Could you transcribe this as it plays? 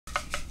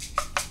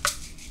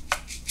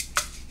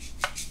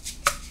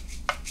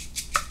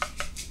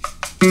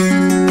Time,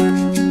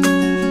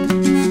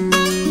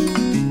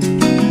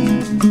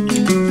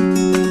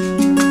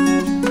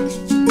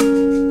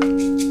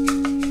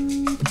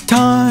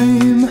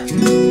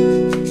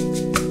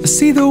 I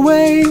see the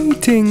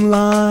waiting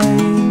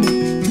line,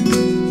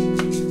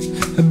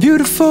 a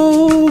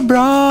beautiful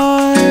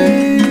bride.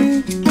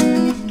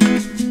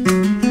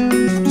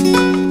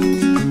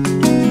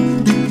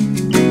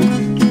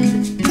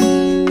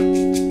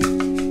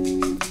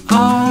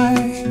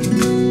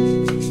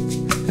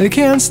 I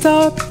can't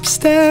stop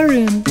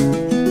staring.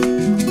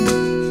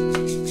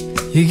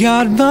 You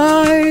got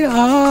my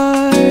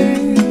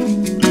eye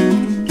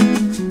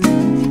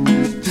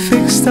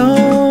fixed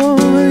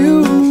on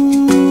you.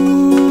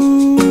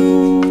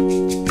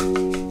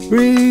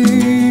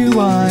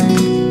 Rewind.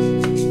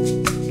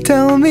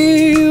 Tell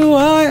me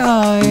why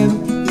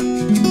I'm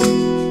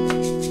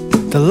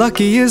the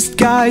luckiest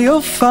guy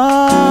you'll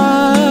find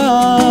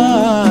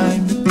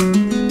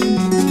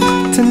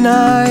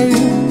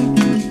tonight.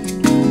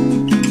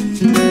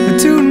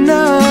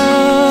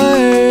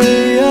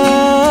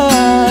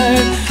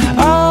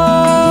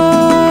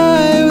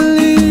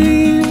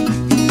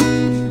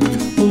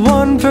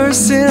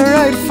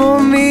 Right for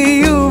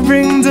me, you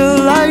bring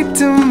delight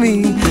to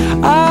me.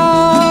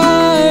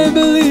 I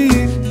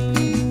believe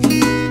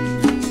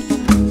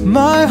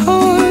my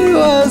heart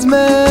was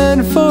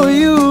meant for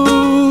you.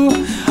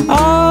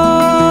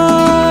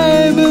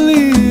 I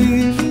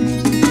believe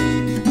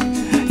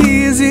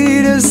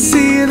easy to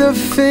see the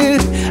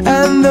fit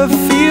and the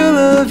feel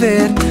of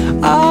it.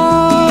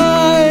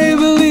 I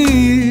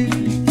believe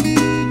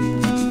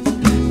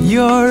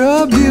you're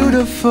a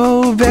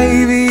beautiful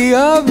baby,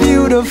 a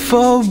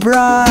beautiful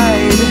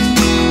bride,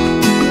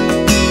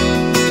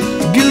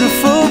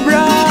 beautiful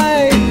bride.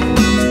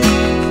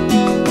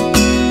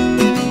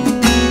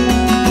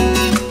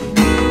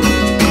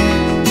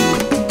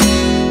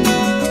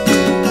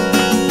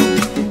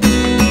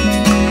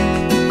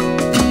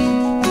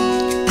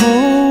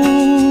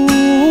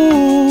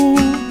 Oh,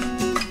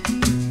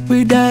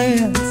 we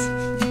dance,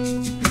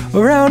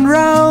 round,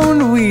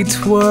 round we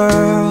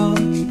twirl,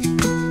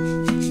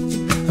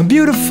 a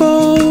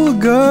beautiful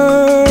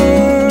girl.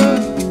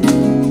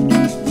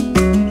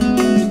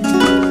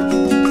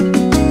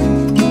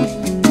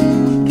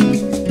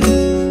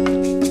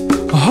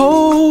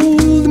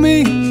 Hold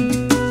me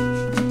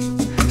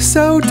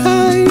so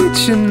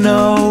tight, you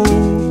know,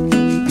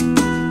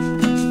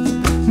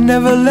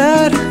 never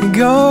let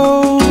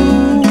go,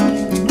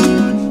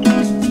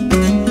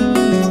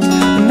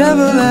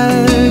 never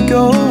let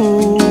go.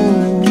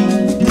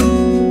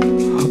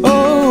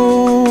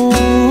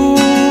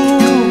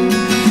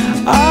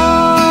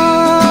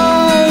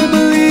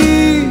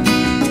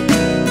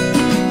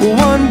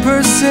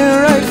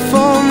 Right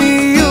for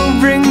me, you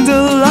bring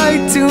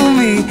delight to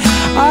me.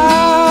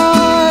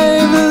 I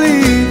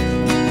believe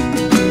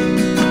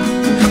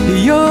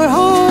your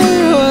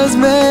heart was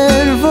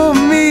meant for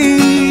me.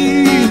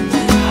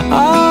 I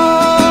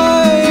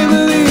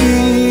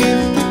believe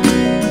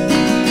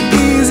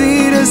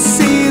easy to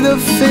see the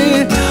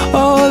fit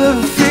or the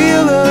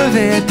feel of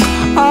it.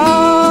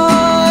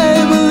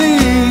 I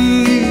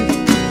believe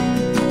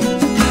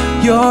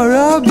you're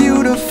a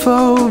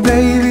beautiful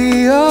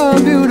baby, a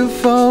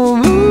beautiful,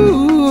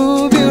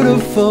 ooh,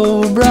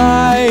 beautiful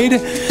bride,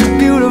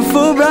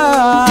 beautiful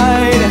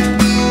bride,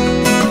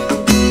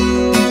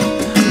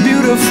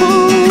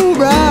 beautiful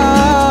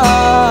bride,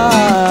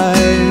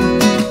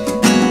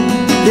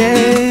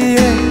 yeah,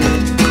 yeah,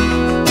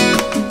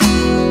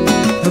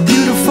 a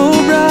beautiful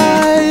bride.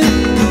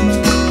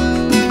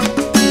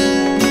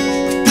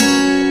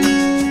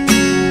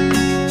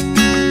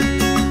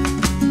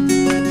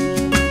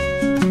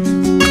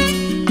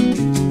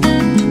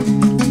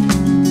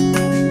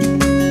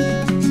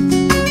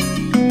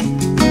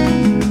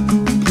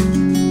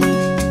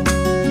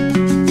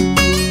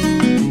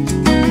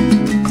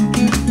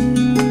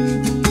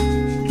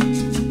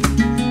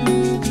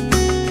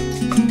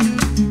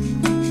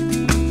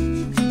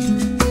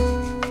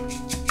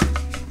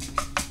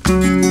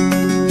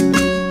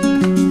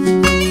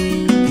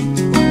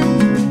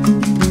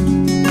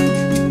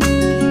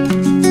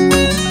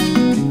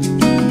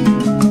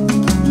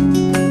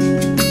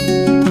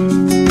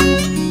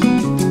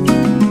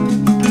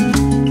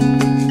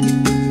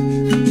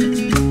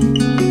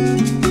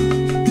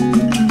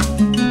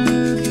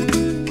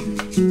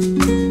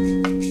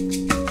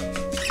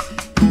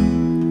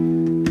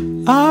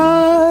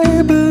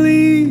 I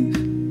believe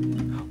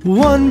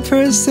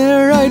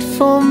 1% right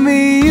for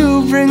me,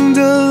 you bring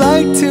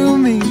delight to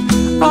me.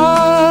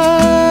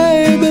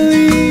 I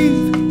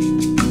believe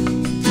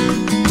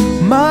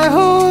my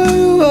heart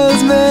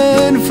was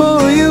meant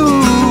for you.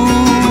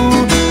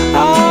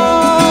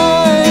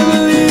 I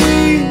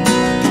believe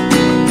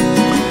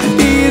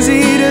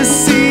easy to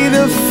see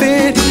the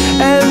fit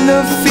and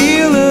the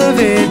feel of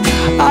it.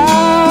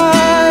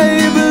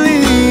 I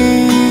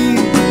believe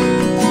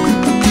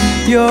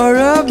you're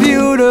a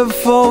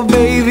beautiful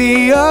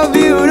baby, a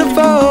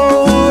beautiful,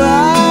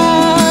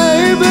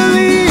 I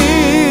believe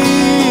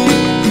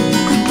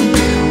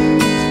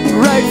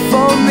right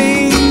for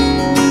me,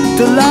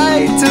 the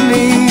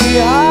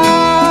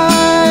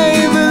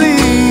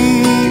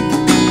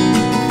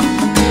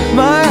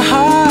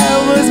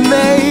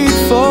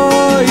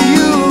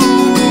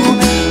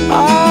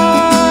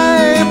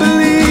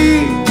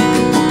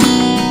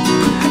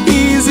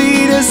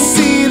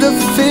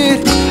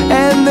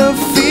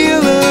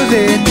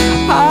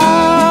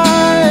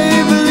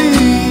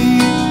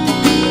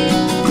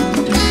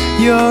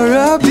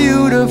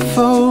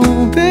beautiful,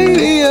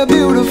 baby, you're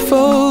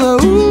beautiful.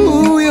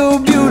 Ooh, you're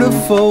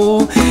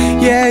beautiful.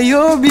 Yeah,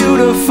 you're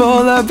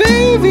beautiful,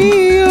 baby,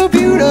 you're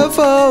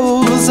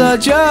beautiful.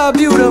 Such a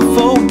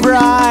beautiful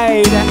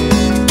bride.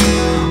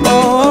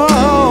 Oh,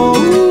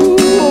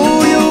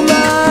 you're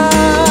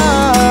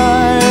mine.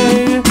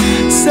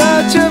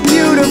 Such a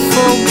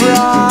beautiful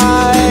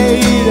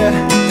bride.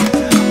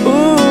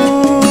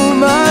 Ooh,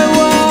 my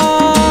wife.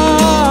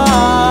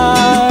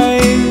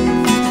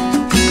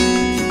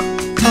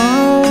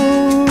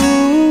 Oh,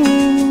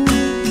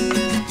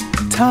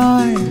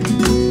 time.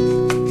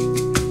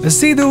 I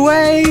see the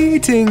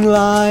waiting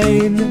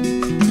line.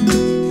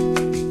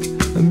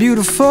 A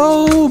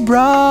beautiful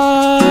bride.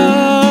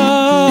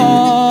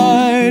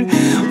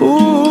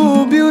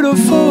 Ooh,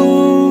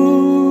 beautiful.